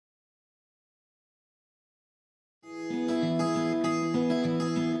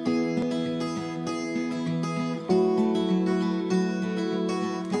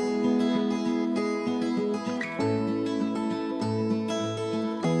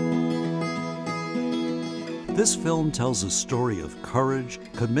This film tells a story of courage,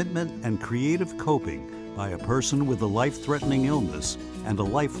 commitment, and creative coping by a person with a life-threatening illness and a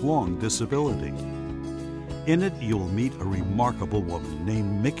lifelong disability. In it, you will meet a remarkable woman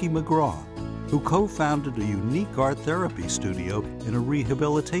named Mickie McGraw, who co-founded a unique art therapy studio in a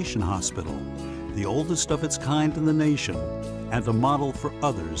rehabilitation hospital, the oldest of its kind in the nation, and a model for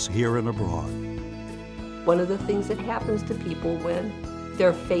others here and abroad. One of the things that happens to people when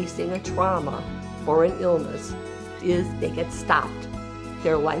they're facing a trauma or an illness is they get stopped.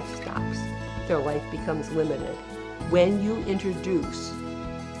 Their life stops. Their life becomes limited. When you introduce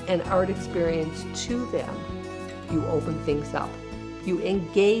an art experience to them, you open things up. You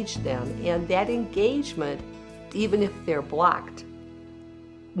engage them, and that engagement, even if they're blocked,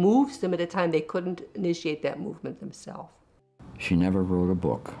 moves them at a time they couldn't initiate that movement themselves. She never wrote a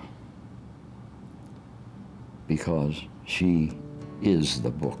book because she is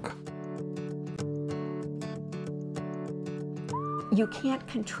the book. You can't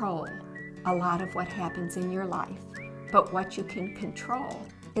control a lot of what happens in your life, but what you can control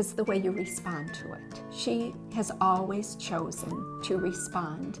is the way you respond to it. She has always chosen to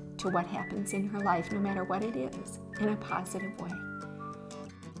respond to what happens in her life, no matter what it is, in a positive way.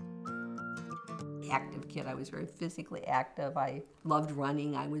 Active kid. I was very physically active. I loved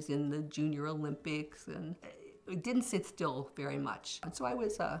running. I was in the Junior Olympics, and I didn't sit still very much. And so I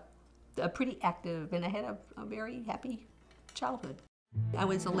was a pretty active, and I had a very happy childhood. I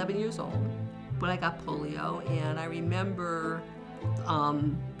was 11 years old when I got polio, and I remember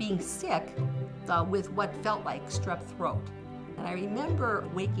being sick with what felt like strep throat. And I remember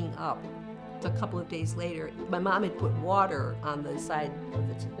waking up a couple of days later. My mom had put water on the side of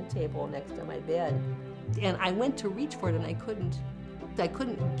the table next to my bed, and I went to reach for it, and I couldn't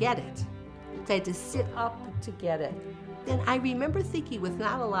get it. So I had to sit up to get it. Then I remember thinking with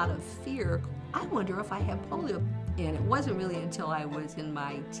not a lot of fear, I wonder if I have polio. And it wasn't really until I was in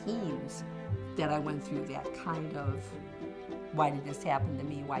my teens that I went through that kind of, why did this happen to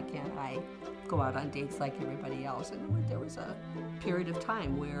me? Why can't I go out on dates like everybody else? And there was a period of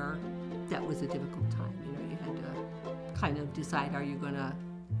time where that was a difficult time. You know, you had to kind of decide, are you going to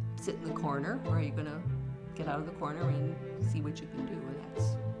sit in the corner, or are you going to get out of the corner and see what you can do? And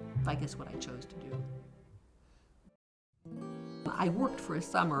that's, I guess, what I chose to do. I worked for a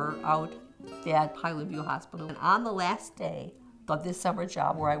summer out at Highland View Hospital, and on the last day of this summer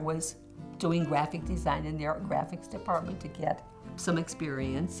job, where I was doing graphic design in their graphics department to get some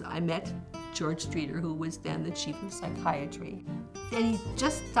experience, I met George Streeter, who was then the chief of psychiatry. And he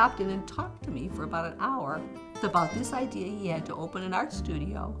just stopped in and talked to me for about an hour about this idea he had to open an art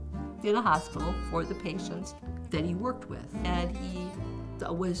studio in a hospital for the patients that he worked with. And he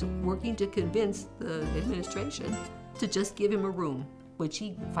was working to convince the administration to just give him a room, which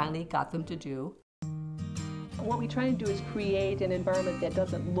he finally got them to do. What we try to do is create an environment that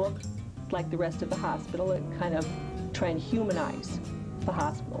doesn't look like the rest of the hospital, and kind of try and humanize the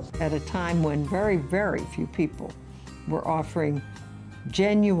hospitals. At a time when very, very few people were offering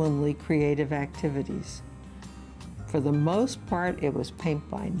genuinely creative activities. For the most part, it was paint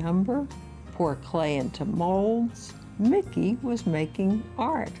by number, pour clay into molds. Mickie was making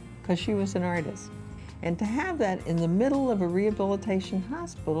art because she was an artist. And to have that in the middle of a rehabilitation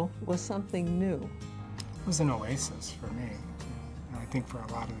hospital was something new. It was an oasis for me, and I think for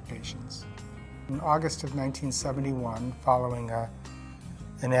a lot of the patients. In August of 1971, following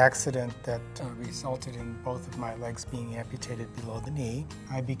an accident that resulted in both of my legs being amputated below the knee,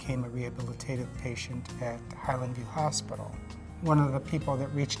 I became a rehabilitative patient at Highland View Hospital. One of the people that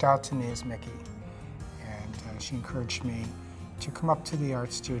reached out to me is Mickie, and she encouraged me to come up to the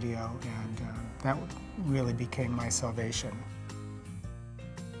art studio, and that really became my salvation.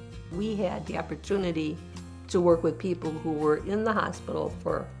 We had the opportunity to work with people who were in the hospital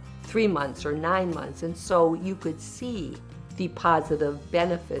for 3 months or 9 months, and so you could see the positive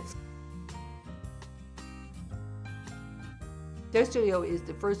benefits. Their studio is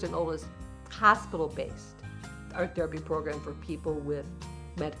the first and oldest hospital-based art therapy program for people with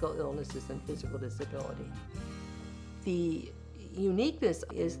medical illnesses and physical disability. The uniqueness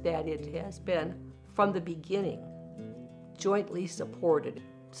is that it has been, from the beginning, jointly supported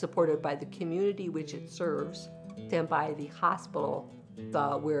by the community which it serves and by the hospital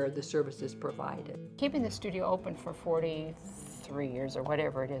where the service is provided. Keeping the studio open for 43 years or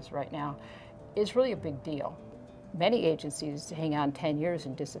whatever it is right now is really a big deal. Many agencies hang on 10 years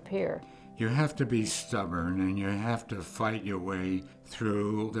and disappear. You have to be stubborn, and you have to fight your way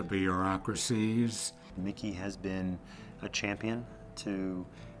through the bureaucracies. Mickie has been a champion to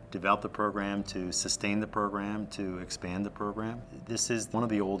develop the program, to sustain the program, to expand the program. This is one of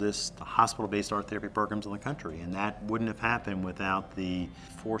the oldest hospital-based art therapy programs in the country, and that wouldn't have happened without the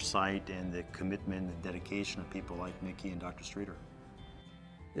foresight and the commitment and dedication of people like Mickie and Dr. Streeter.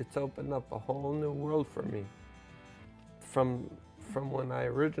 It's opened up a whole new world for me. From when I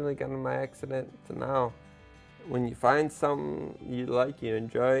originally got in my accident to now, when you find something you like, you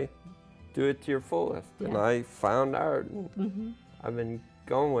enjoy, do it to your fullest. Yeah. And I found art, and I've been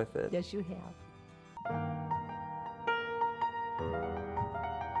going with it. Yes, you have.